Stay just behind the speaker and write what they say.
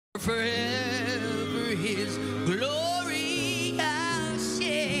forever His glory I'll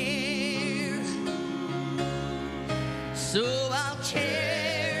share. So I'll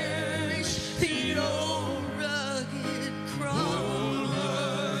cherish the old rugged cross.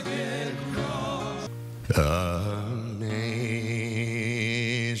 Amazing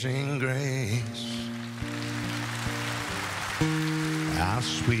grace, how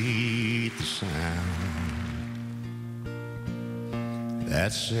sweet the sound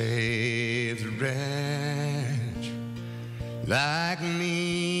that saved a wretch like me.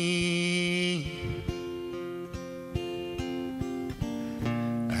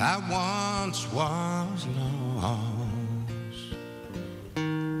 I once was lost,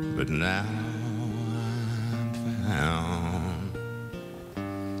 but now I'm found.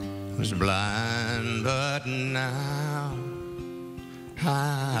 Was blind, but now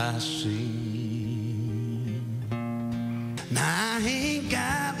I see. Now I ain't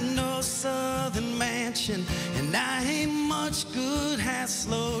got no southern mansion, and I ain't much good at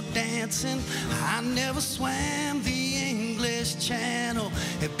slow dancing. I never swam the English Channel,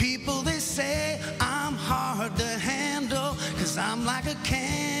 and people they say I'm hard to handle, 'cause I'm like a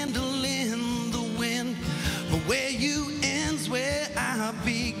candle in the wind. But where you end's where I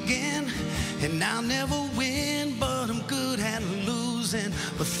begin, and I'll never win, but I'm good at losing.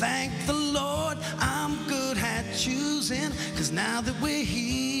 But thank the Lord I'm good at choosing, 'cause now that we're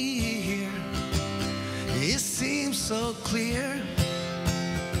here, it seems so clear.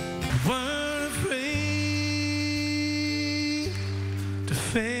 Weren't afraid to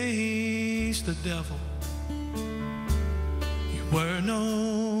face the devil. You were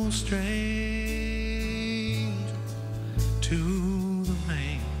no stranger to the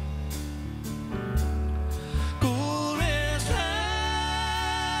rain. Go rest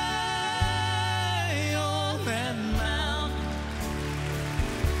high on that mountain,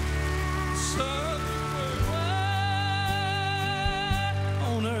 serve the work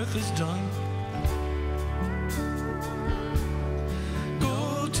on earth is done.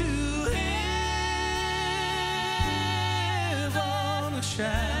 Go to heaven and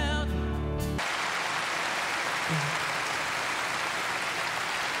shout.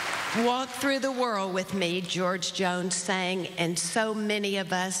 Walk through the world with me, George Jones sang, and so many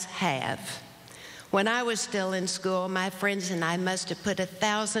of us have. When I was still in school, my friends and I must have put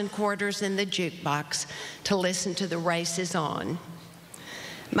 1,000 quarters in the jukebox to listen to the races on.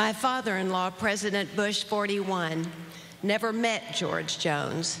 My father-in-law, President Bush 41, never met George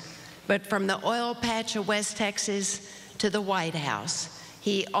Jones, but from the oil patch of West Texas to the White House,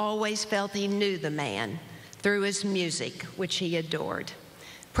 he always felt he knew the man through his music, which he adored.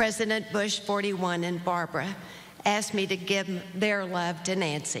 President Bush 41 and Barbara asked me to give their love to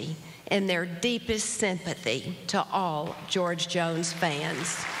Nancy and their deepest sympathy to all George Jones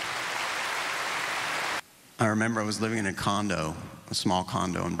fans. I remember I was living in a condo, a small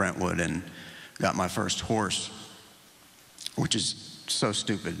condo in Brentwood, and got my first horse, which is so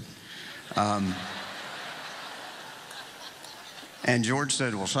stupid. And George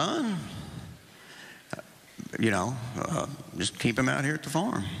said, well, son, just keep him out here at the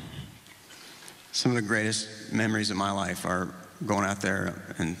farm. Some of the greatest memories of my life are going out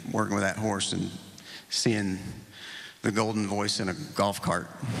there and working with that horse and seeing the golden voice in a golf cart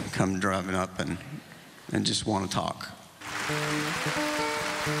come driving up and just want to talk.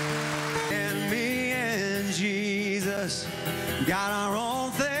 And me and Jesus got our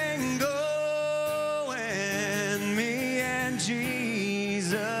own thing going. Me and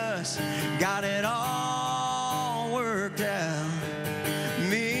Jesus got it all worked out.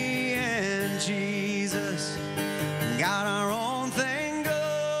 Me and Jesus got our own thing going.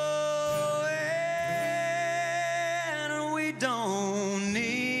 We don't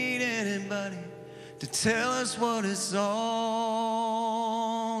need anybody to tell us what it's all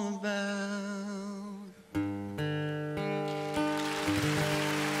about.